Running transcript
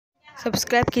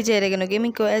Subscribe कीजिए हिराकेनो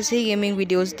gaming को ऐसे ही गेमिंग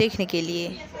वीडियोस देखने के लिए।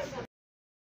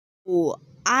 तो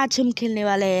आज हम खेलने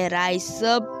वाले हैं राइस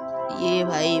अप। ये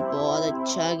भाई बहुत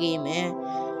अच्छा गेम है,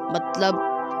 मतलब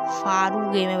फारू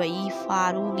गेम है भाई,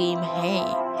 फारू गेम है।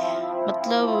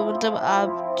 मतलब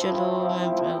आप, चलो मैं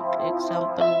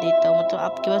एग्जांपल देता हूँ। मतलब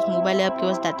आपके पास मोबाइल है, आपके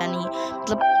पास डाटा नहीं है,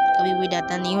 मतलब कभी कोई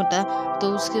डाटा नहीं होता, तो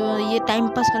उसके बाद ये टाइम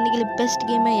पास करने के लिए बेस्ट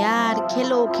गेम है यार।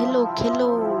 खेलो खेलो खेलो।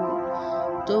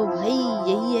 तो भाई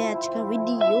यही है आज का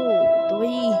वीडियो, तो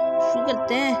भाई शुरू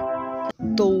करते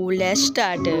हैं। तो लेट्स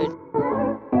स्टार्ट।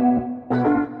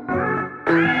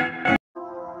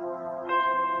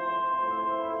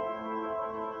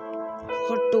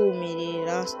 हटो मेरे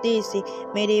रास्ते से,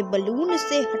 मेरे बलून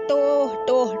से हटो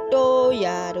हटो हटो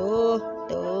यारो,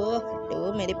 हटो हटो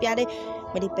मेरे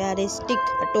प्यारे स्टिक,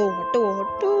 हटो हटो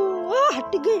हटो।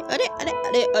 हट गए। अरे अरे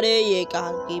अरे अरे ये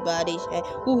कहाँ की बारिश है।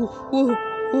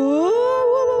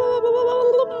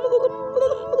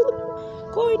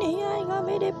 कोई नहीं आएगा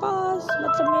मेरे पास,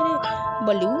 मतलब मेरे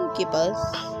बलून के पास।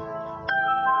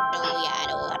 हटो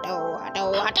यारो, हटो हटो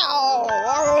हटो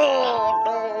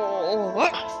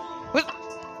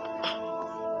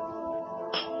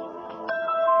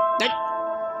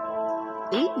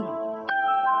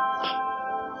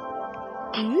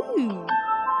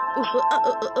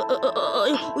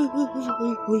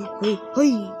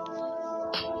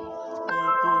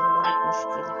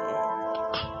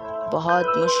बहुत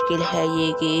मुश्किल है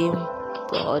ये गेम,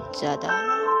 बहुत ज्यादा।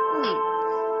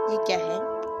 ये क्या है?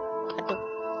 हटो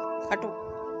हटो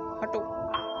हटो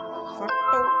हटो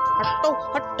हटो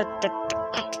हट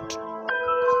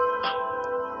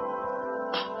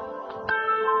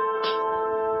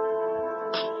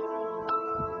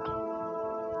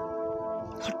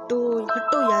हटो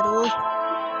हटो यारो।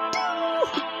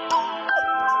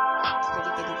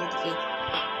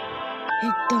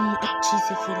 एकदम अच्छे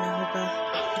से खेलना होगा,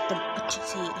 एकदम अच्छे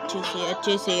से अच्छे से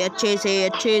अच्छे से अच्छे से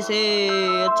अच्छे से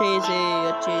अच्छे से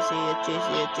अच्छे से अच्छे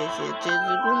से अच्छे से अच्छे से।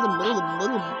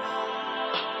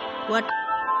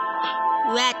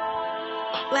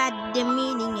 what the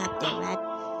meaning of the what?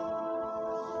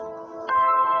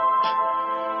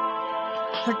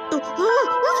 हटो।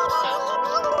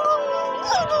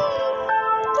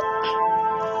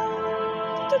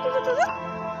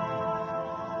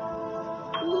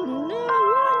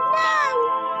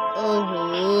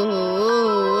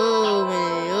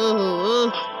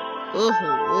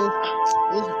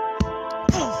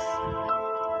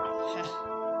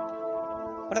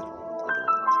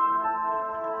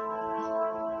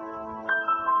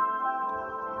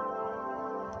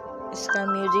 इसका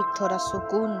म्यूजिक थोड़ा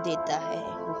सुकून देता है।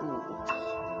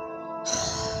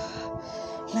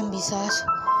 लंबी सांस।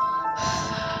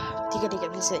 ठीक है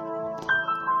फिर से।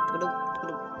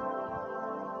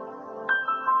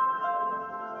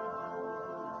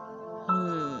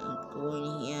 कोई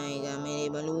नहीं आएगा मेरे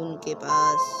बलून के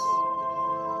पास,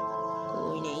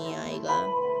 कोई नहीं आएगा।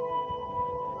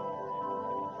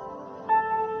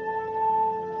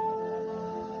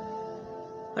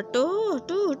 हटो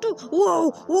हटो हटो।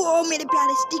 वो मेरे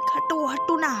प्यारे स्टिक, हटो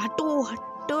हटो ना, हटो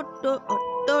हटो तो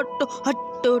हटो तो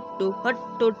हटो तो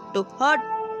हटो तो हट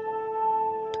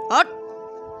हट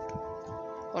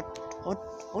हट हट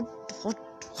हट हट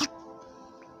हट।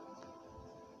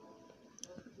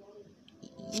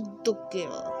 तो क्या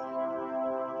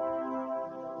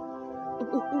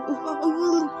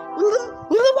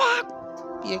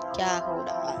ये क्या हो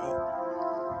रहा है?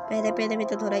 पहले में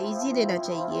तो थोड़ा इजी देना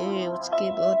चाहिए, उसके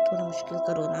बाद थोड़ा मुश्किल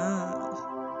करो ना।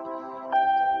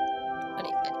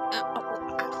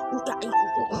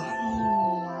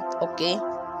 Okay,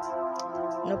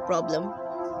 no problem.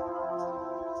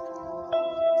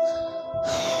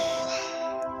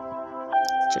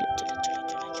 चलो चलो चलो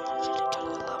चलो चलो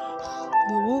चलो चलो।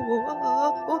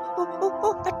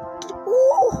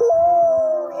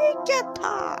 ये क्या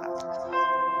था?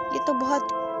 ये तो बहुत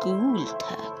कूल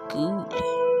था, कूल।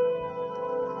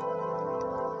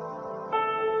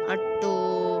 हटो।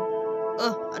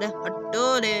 अरे हटो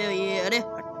रे ये, अरे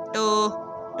हटो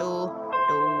हटो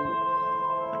हटो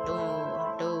हटो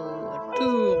हटो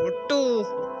हटो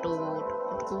हटो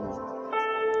हटो।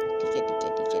 ठीक है,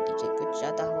 कुछ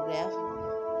ज्यादा हो गया।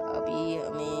 अभी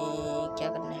हमें क्या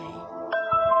करना है?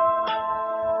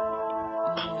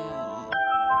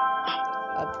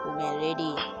 अब हूँ मैं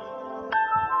रेडी।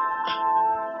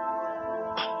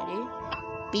 अरे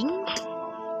पिंक,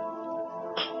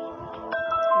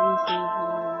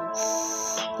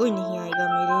 कोई नहीं आएगा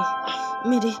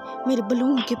मेरे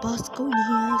बलून के पास, कोई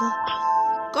नहीं आएगा,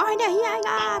 कोई नहीं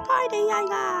आएगा, कोई नहीं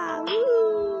आएगा।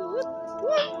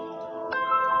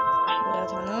 बोला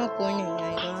था ना कोई नहीं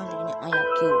आएगा, लेकिन आया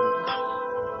क्यों?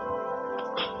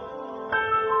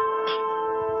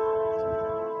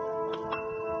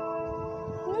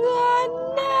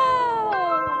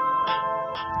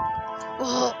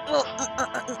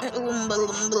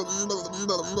 हम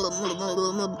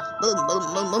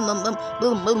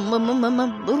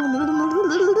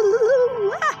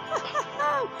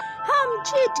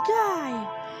जीत गए,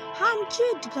 हम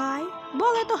जीत गए,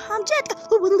 बोले तो हम जीत गए।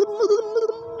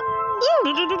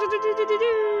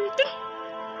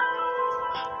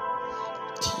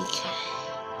 ठीक है,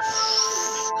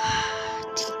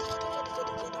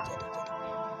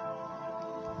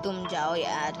 तुम जाओ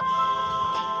यार।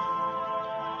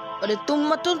 अरे तुम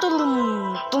मत,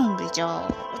 तुम भी जाओ।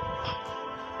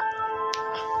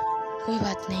 कोई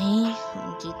बात नहीं,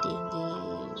 हम जीतेंगे।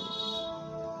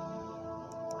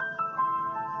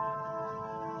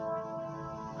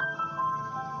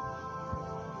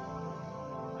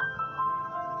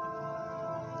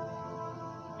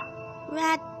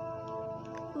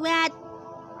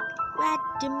 What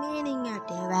the meaning of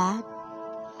the what?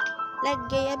 लग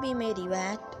गई अभी मेरी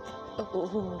बात।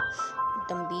 ओहो,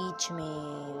 एकदम बीच में।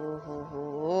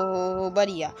 ओहो,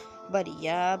 बढ़िया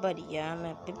बढ़िया बढ़िया,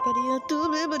 मैं भी बढ़िया, तू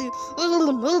भी बढ़िया।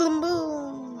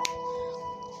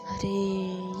 अरे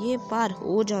ये पार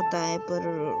हो जाता है, पर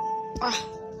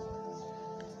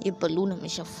ये बलून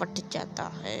हमेशा फट जाता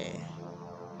है।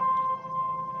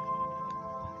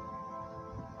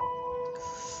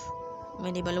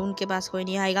 मेरे बलून के पास कोई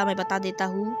नहीं आएगा, मैं बता देता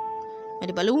हूँ।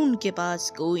 मेरे बलून के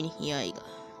पास कोई नहीं आएगा,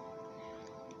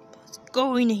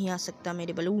 कोई नहीं आ सकता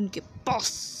मेरे बलून के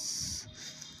पास।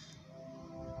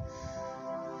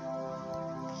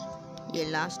 ये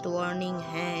लास्ट वार्निंग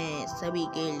है सभी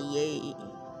के लिए।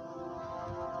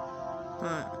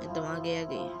 हाँ एकदम आगे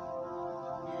आगे,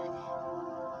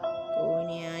 कोई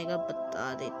नहीं आएगा,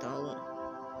 बता देता हूँ।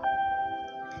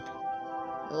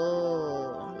 ओ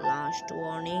लास्ट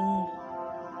वार्निंग।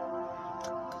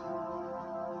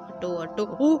 हटो हटो। ओ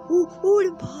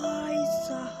भाई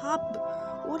साहब,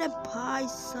 ओरे भाई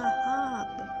साहब,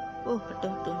 ओ हटो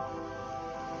तुम।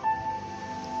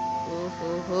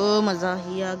 ओहो मजा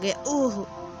ही आ गया। ओह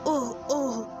ओह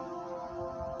ओह,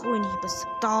 कोई नहीं बच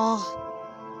सकता।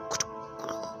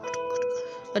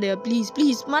 अरे प्लीज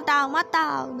प्लीज मत आओ, मत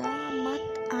आओ ना,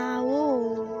 मत आओ।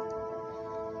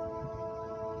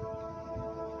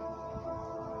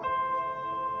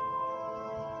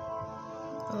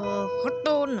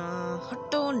 हटो ना,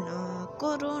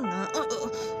 करो ना।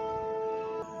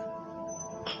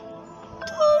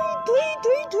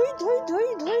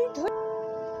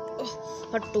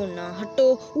 हटो ना, हटो।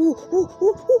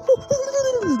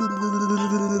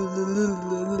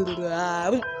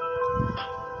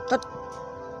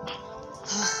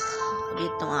 अभी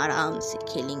तुम आराम से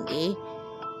खेलेंगे।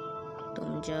 तुम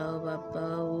जाओ बापा,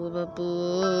 ओ बापू,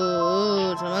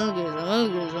 संभल के संभल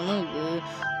के संभल के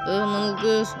संभल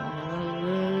के संभल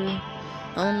के,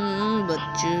 हम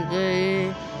बच गए।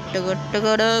 टगर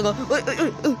टगर ओए ओए ओए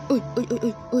ओए ओए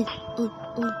ओए ओए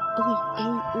ओए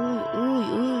ओए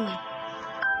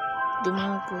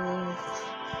ओए,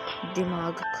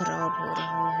 दिमाग खराब हो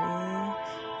रहा है।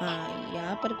 हाँ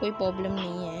यहाँ पर कोई प्रॉब्लम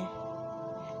नहीं है,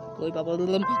 कोई प्रॉब्लम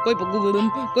नहीं है, कोई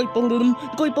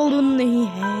प्रॉब्लम नहीं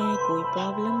है।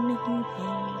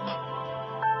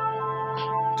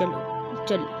 चलो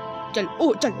चलो चल, ओ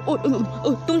चल, ओ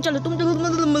तुम चलो,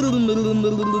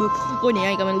 कोई नहीं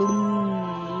आएगा।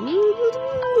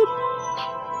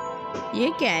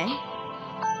 ये क्या है,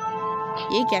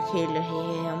 ये क्या खेल रहे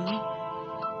हैं हम?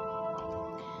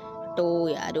 तो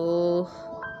यारो,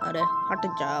 अरे हट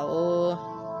जाओ,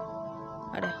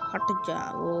 अरे हट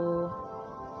जाओ,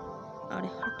 अरे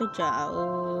हट जाओ,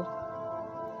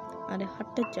 अरे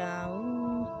हट जाओ।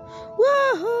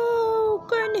 वाह,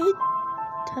 कोई नहीं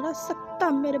हरा सकता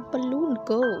मेरे बलून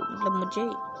को, मतलब मुझे।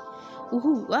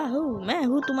 वाह, मैं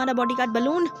हूँ तुम्हारा bodyguard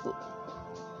balloon.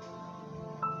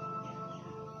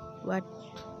 What,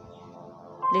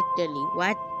 literally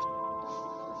what?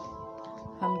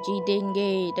 हम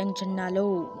जीतेंगे, टेंशन ना लो,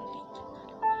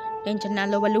 टेंशन ना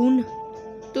लो बलून।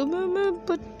 तुम्हें मैं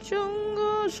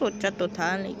बचाऊंगा सोचा तो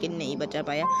था, लेकिन नहीं बचा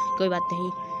पाया। कोई बात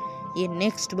नहीं, ये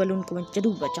नेक्स्ट बलून को मैं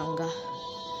जरूर बचाऊंगा।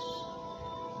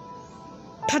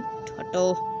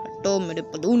 हटो हटो, मेरे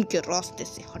बलून के रास्ते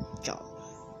से हट जाओ।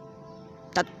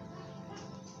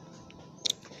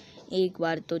 एक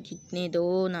बार तो जीतने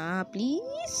दो ना,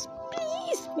 प्लीज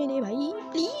प्लीज मेरे भाई,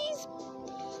 प्लीज।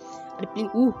 अरे प्लीज,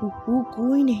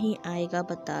 कोई नहीं आएगा,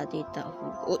 बता देता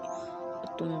हूँ।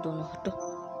 तुम दोनों हटो।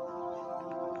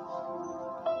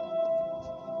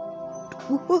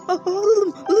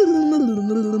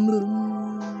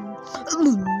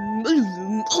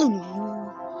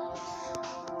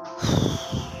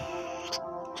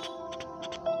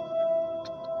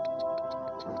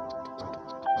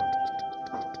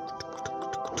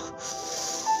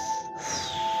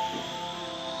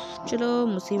 चलो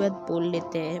मुसीबत बोल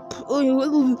लेते हैं।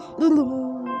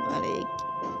 अरे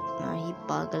ना ही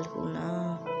पागल हो ना,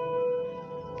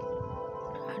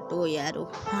 हटो यार।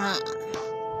 हाँ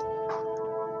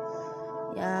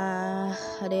यार,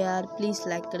 अरे यार प्लीज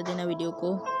लाइक कर देना वीडियो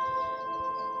को,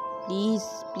 प्लीज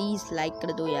प्लीज लाइक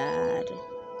कर दो यार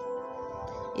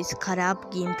इस खराब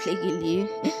गेम प्ले के लिए।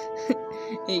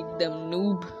 एकदम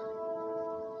नूब,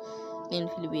 लेकिन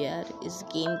फिर भी यार इस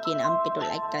गेम के नाम पे तो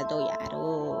लाइक कर दो यार। ओ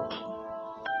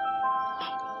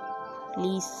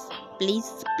प्लीज प्लीज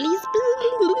प्लीज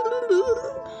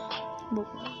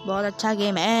बहुत अच्छा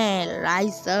गेम है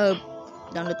राइस सब,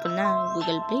 डाउनलोड करना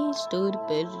गूगल प्ले स्टोर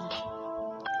पर।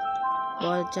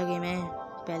 बहुत अच्छा गेम है,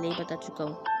 पहले ही बता चुका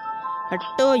हूँ।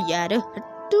 हटो यार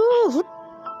हटो,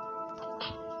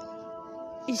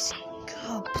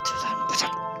 इसका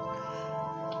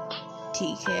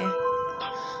ठीक है,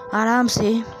 आराम से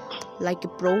लाइक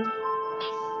प्रो।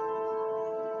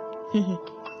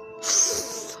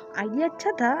 आइडिया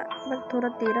अच्छा था बस थोड़ा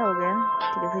टेढ़ा हो गया।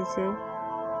 ठीक है फिर से।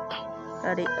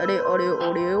 अरे अरे अरे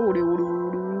अरे अरे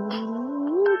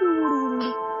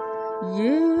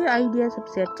ये आइडिया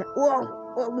सबसे अच्छा।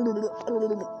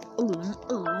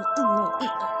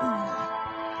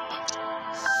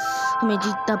 हमें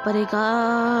जीतना पड़ेगा,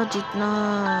 जीतना।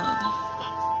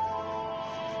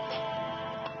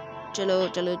 चलो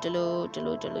चलो चलो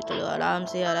चलो चलो चलो, आराम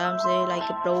से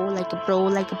like pro like pro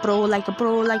like pro like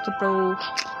pro like pro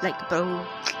like pro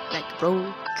like pro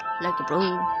like pro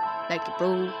like pro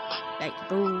like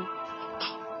pro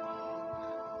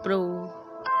pro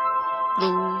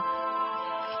pro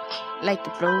like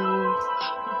pro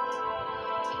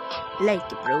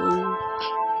like pro.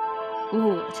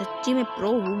 ओह सच्ची में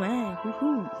प्रो हूँ मैं।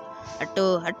 हटो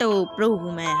हटो प्रो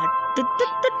हूँ मैं। हटो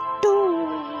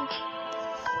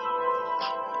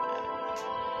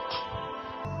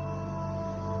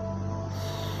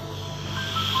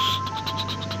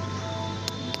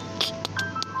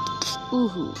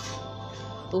ओहो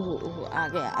ओहो ओहो, आ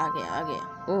गया आ गया आ गया।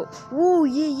 ओ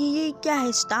ये क्या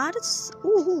है? स्टार्स।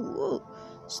 ओहो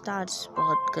स्टार्स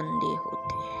बहुत गंदे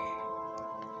होते हैं,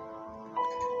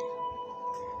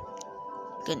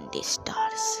 गंदे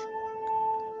स्टार्स।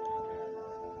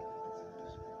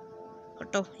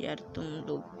 हटो यार तुम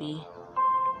लोग भी।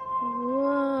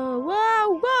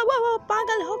 वो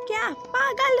पागल हो क्या?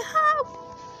 पागल हो?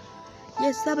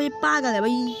 ये सब ही पागल है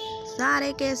भाई,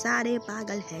 सारे के सारे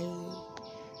पागल है,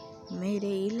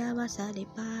 मेरे अलावा सारे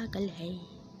पागल है।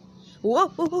 वो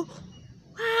क्यों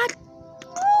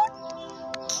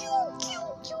क्यों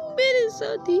क्यों मेरे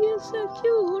साथ ही ऐसा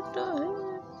क्यों होता है?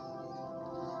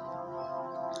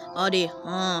 अरे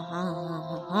हाँ हाँ हाँ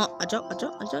हाँ हाँ, आजाओ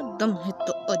आजाओ आजाओ, दम है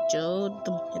तो आजाओ,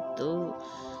 दम है तो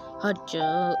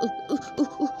आजाओ।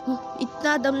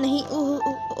 इतना दम नहीं।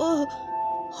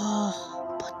 हाँ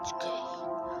बच गए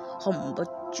हम,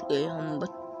 बच गए हम,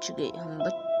 बच गए हम,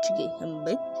 बच गए हम,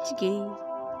 बच गए।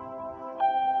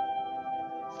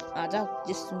 आजा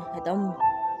जिसमें है दम,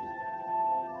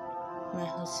 मैं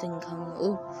हूँ Singham.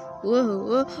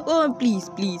 Oh please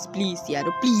please please यार,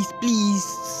 प्लीज प्लीज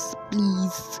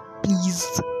प्लीज प्लीज।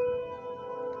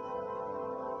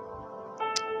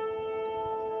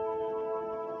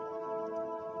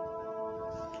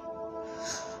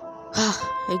 हाँ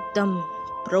एकदम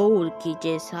प्रो की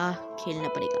जैसा खेलना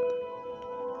पड़ेगा।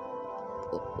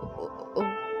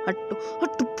 हटो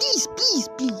हटो प्लीज प्लीज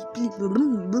प्लीज प्लीज।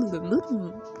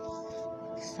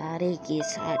 सारे के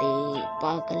सारे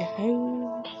पागल है।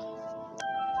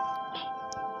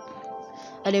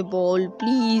 अरे बॉल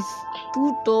प्लीज,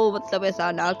 तू तो मतलब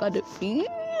ऐसा ना कर प्लीज।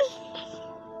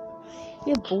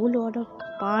 ये बॉल वाला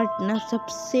पार्ट ना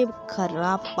सबसे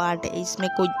खराब पार्ट है, इसमें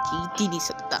कोई जीत ही नहीं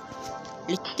सकता,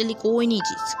 लिटरली कोई नहीं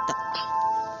जीत सकता।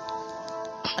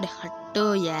 अरे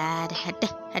हटो यार, हट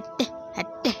हट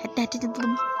हट हट हट।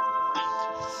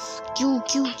 क्यों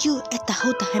क्यों क्यों ऐसा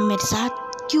होता है मेरे साथ?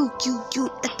 क्यों क्यों क्यों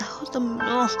ऐसा होता?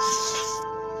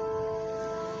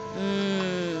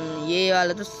 ये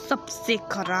वाला तो सबसे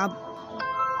खराब,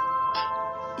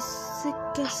 इससे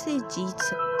कैसे जीत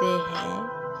सकते हैं?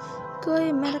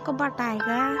 कोई मेरे को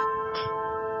बताएगा?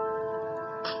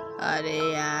 अरे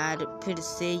यार फिर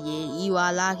से ये ई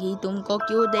वाला ही तुमको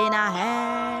क्यों देना है?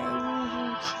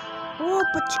 ओ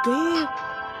बच गए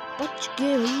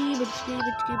भाई, बच गए।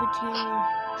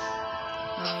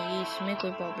 हाँ इसमें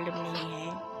कोई प्रॉब्लम नहीं है,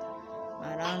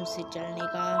 आराम से चलने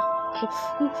का।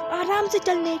 आराम से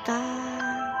चलने का,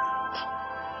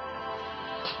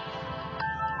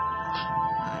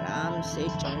 आराम से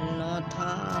चलना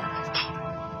था।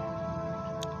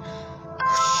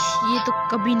 ये तो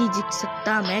कभी नहीं जीत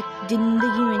सकता, मैं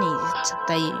जिंदगी में नहीं जीत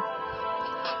सकता ये।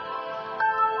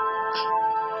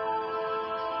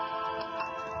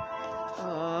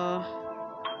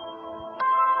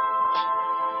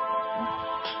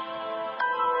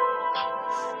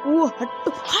 वो हट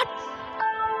हट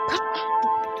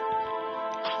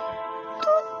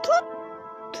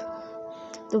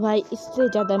तो भाई इससे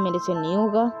ज़्यादा मेरे से नहीं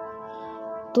होगा।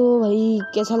 तो भाई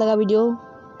कैसा लगा वीडियो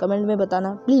कमेंट में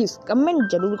बताना, प्लीज़ कमेंट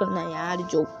जरूर करना यार।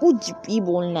 जो कुछ भी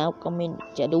बोलना है कमेंट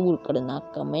जरूर करना,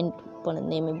 कमेंट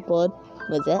पढ़ने में बहुत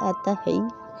मज़ा आता है।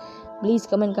 प्लीज़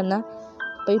कमेंट करना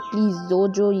भाई, प्लीज़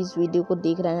जो इस वीडियो को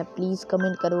देख रहे हैं प्लीज़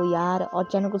कमेंट करो यार, और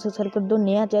चैनल को सब्सक्राइब कर दो।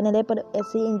 नया चैनल है पर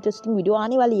ऐसे इंटरेस्टिंग वीडियो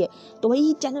आने वाली है, तो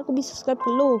भाई चैनल को भी सब्सक्राइब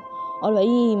कर लो। और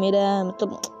भाई मेरा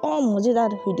मतलब मज़ेदार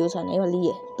वीडियोस आने वाली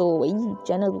है, तो वही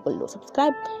चैनल को कर लो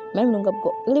सब्सक्राइब। मैं मिलूंगा आपको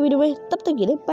अगले वीडियो में, तब तक के लिए।